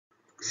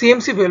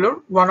CMC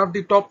Vellore, one of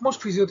the topmost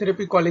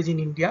physiotherapy college in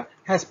India,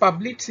 has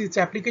published its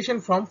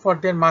application form for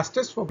their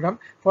master's program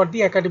for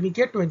the academic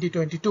year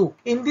 2022.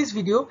 In this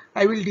video,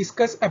 I will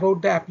discuss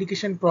about the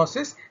application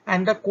process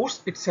and the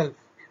course itself.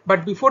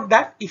 But before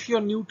that, if you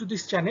are new to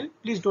this channel,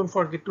 please don't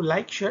forget to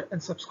like, share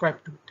and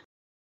subscribe to it.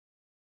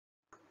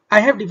 I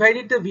have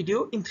divided the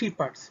video in three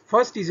parts.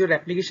 First is your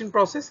application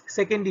process,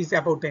 second is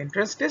about the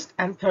entrance test,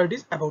 and third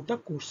is about the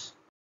course.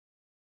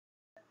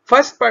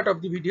 First part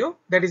of the video,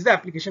 that is the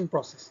application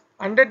process.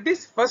 Under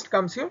this, first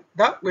comes here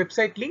the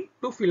website link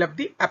to fill up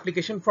the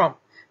application form.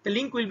 The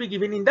link will be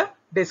given in the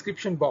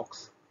description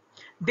box.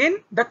 Then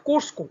the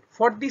course code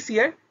for this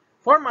year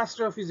for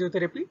Master of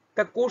Physiotherapy,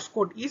 the course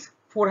code is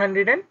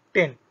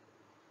 410.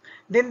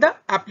 Then the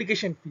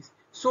application fees.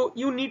 So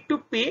you need to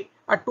pay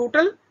a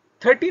total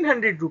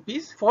 1300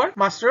 rupees for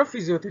Master of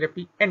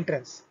Physiotherapy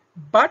entrance.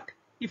 But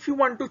if you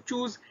want to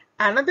choose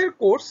another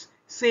course,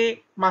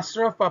 say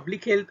Master of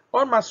Public Health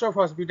or Master of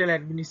Hospital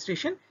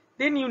Administration,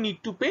 then you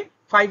need to pay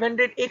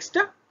 500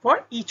 extra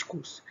for each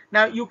course.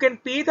 Now you can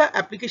pay the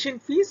application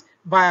fees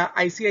via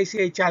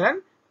ICICI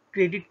Challan,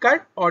 credit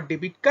card or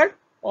debit card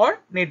or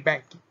net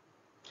banking.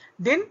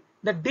 Then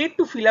the date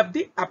to fill up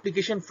the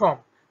application form.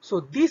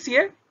 So this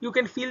year you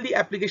can fill the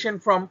application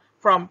form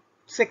from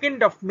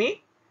 2nd of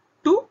May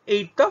to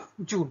 8th of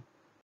June.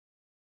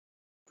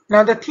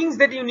 Now the things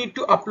that you need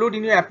to upload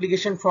in your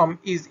application form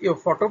is your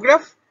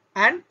photograph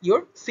and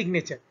your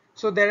signature.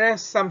 So there are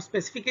some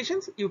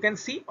specifications you can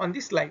see on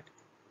this slide.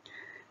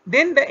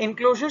 Then the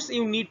enclosures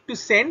you need to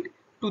send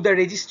to the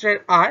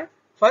registrar are,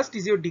 first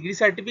is your degree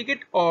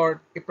certificate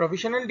or a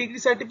provisional degree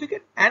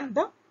certificate and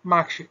the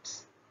mark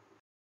sheets.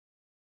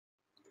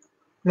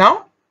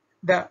 Now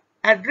the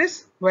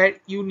address where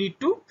you need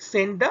to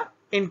send the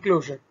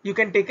enclosure. You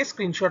can take a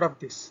screenshot of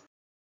this.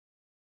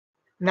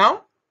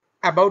 Now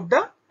about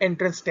the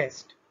entrance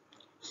test.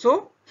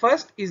 So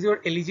first is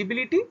your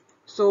eligibility.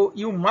 So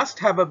you must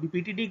have a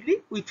BPT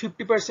degree with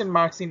 50%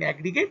 marks in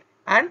aggregate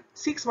and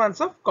 6 months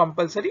of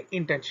compulsory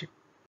internship.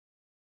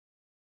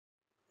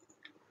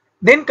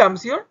 Then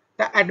comes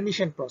the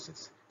admission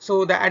process.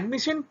 So the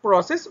admission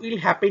process will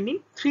happen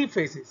in 3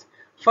 phases.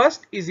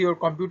 First is your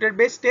computer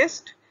based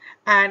test,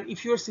 and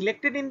if you are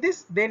selected in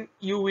this, then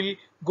you will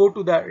go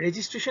to the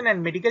registration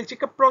and medical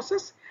checkup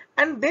process,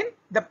 and then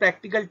the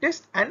practical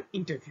test and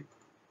interview.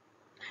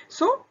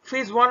 So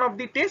phase 1 of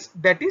the test,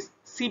 that is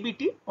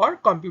CBT or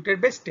computer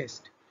based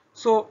test.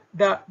 So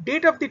the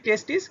date of the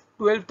test is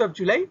 12th of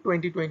July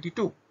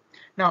 2022.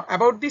 Now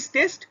about this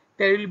test,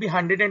 there will be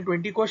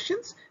 120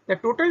 questions. The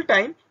total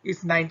time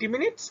is 90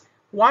 minutes,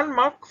 1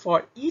 mark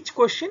for each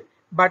question,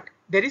 but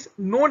there is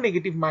no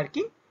negative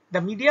marking.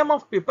 The medium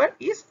of paper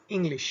is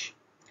English,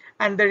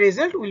 and the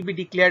result will be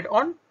declared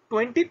on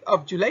 20th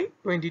of July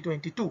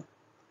 2022.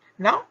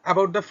 Now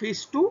about the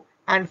phase 2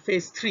 and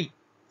phase 3.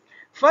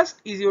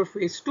 First is your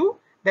phase 2,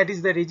 that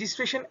is the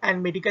registration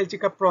and medical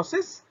checkup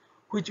process,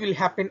 which will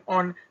happen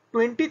on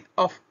 20th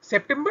of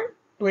September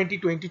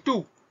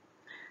 2022.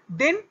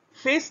 Then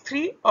phase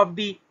 3 of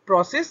the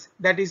process,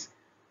 that is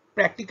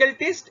practical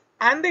test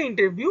and the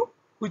interview,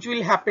 which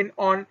will happen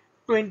on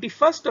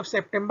 21st of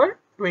September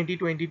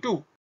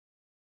 2022.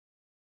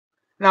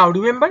 Now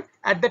remember,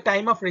 at the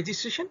time of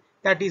registration,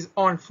 that is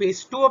on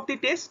phase 2 of the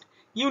test,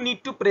 you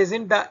need to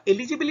present the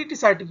eligibility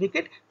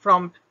certificate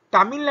from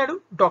Tamil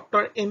Nadu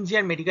Dr.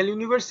 MGR Medical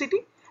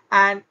University,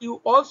 and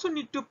you also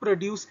need to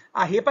produce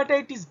a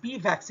hepatitis B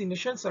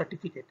vaccination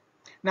certificate.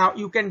 Now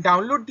you can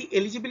download the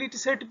eligibility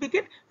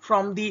certificate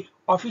from the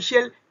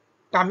official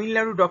Tamil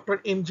Nadu Dr.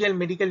 MGR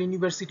Medical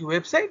University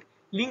website.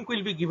 Link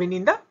will be given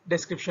in the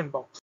description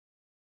box.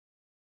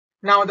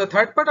 Now the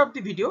third part of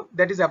the video,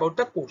 that is about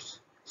the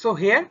course. So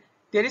here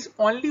there is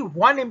only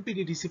one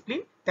MPT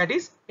discipline, that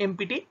is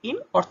MPT in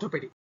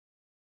Orthopaedics.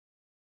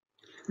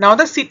 Now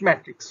the seat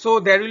matrix. So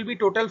there will be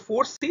total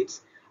 4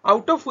 seats,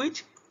 out of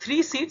which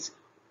 3 seats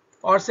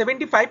or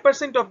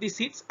 75% of the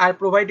seats are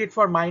provided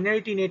for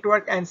minority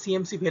network and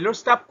CMC Vellore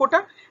staff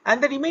quota,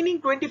 and the remaining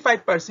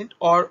 25%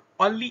 or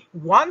only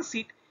 1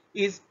 seat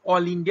is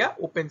All India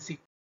open seat.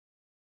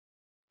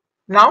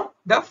 Now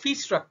the fee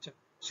structure.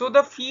 So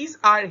the fees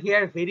are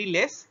here very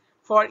less.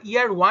 For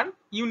year 1,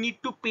 you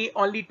need to pay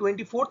only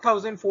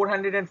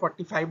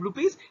 24,445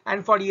 rupees,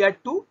 and for year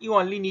 2, you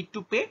only need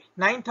to pay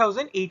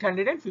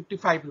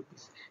 9,855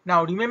 rupees.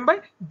 Now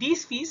remember,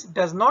 these fees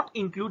does not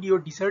include your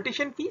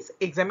dissertation fees,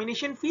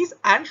 examination fees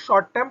and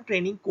short-term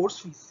training course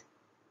fees.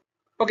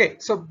 Okay,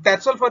 so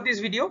that's all for this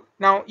video.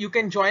 Now you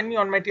can join me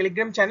on my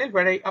Telegram channel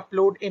where I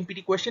upload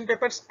MPT question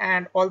papers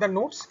and all the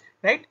notes,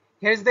 right?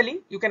 Here's the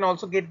link. You can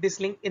also get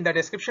this link in the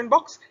description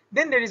box.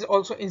 Then there is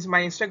also in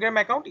my Instagram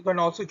account. You can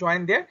also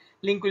join there.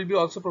 Link will be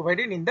also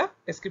provided in the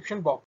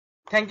description box.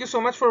 Thank you so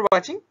much for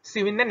watching. See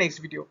you in the next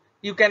video.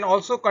 You can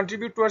also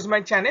contribute towards my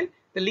channel.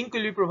 The link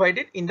will be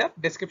provided in the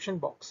description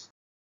box.